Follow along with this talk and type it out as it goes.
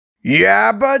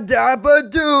Yabba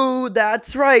dabba doo!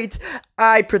 That's right!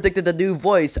 I predicted the new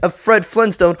voice of Fred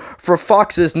Flintstone for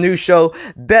Fox's new show,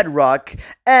 Bedrock,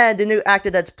 and the new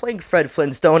actor that's playing Fred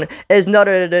Flintstone is none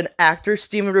other than actor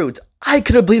Steven Root. I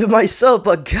couldn't believe it myself,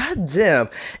 but goddamn!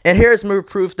 And here's more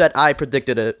proof that I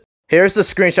predicted it. Here's the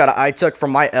screenshot I took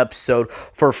from my episode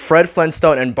for Fred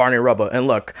Flintstone and Barney Rubble. And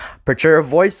look, portrayal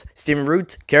voice, Steven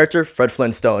Root, character, Fred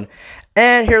Flintstone.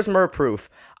 And here's more proof.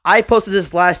 I posted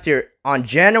this last year on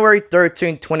January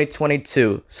 13,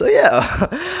 2022. So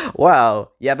yeah, wow.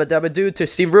 Yabba dabba doo to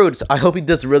Steven Root. I hope he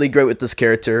does really great with this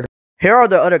character. Here are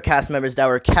the other cast members that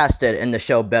were casted in the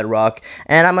show Bedrock,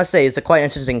 and I must say, it's a quite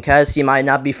interesting cast. You might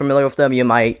not be familiar with them, you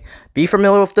might be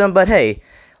familiar with them, but hey,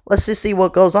 let's just see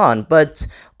what goes on. But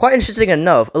quite interesting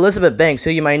enough, Elizabeth Banks, who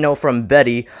you might know from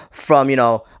Betty, from,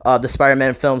 the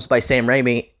Spider-Man films by Sam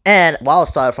Raimi, and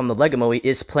Wildstar from the Lego Movie,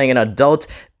 is playing an adult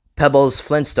Pebbles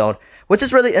Flintstone, which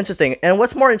is really interesting. And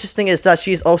what's more interesting is that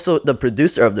she's also the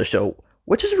producer of the show,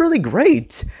 which is really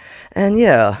great. And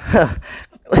yeah,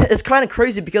 it's kind of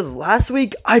crazy because last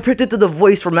week I predicted the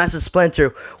voice for Master Splinter,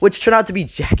 which turned out to be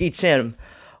Jackie Chan.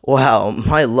 Wow,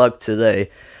 my luck today.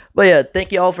 But yeah,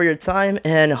 thank you all for your time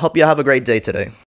and hope you have a great day today.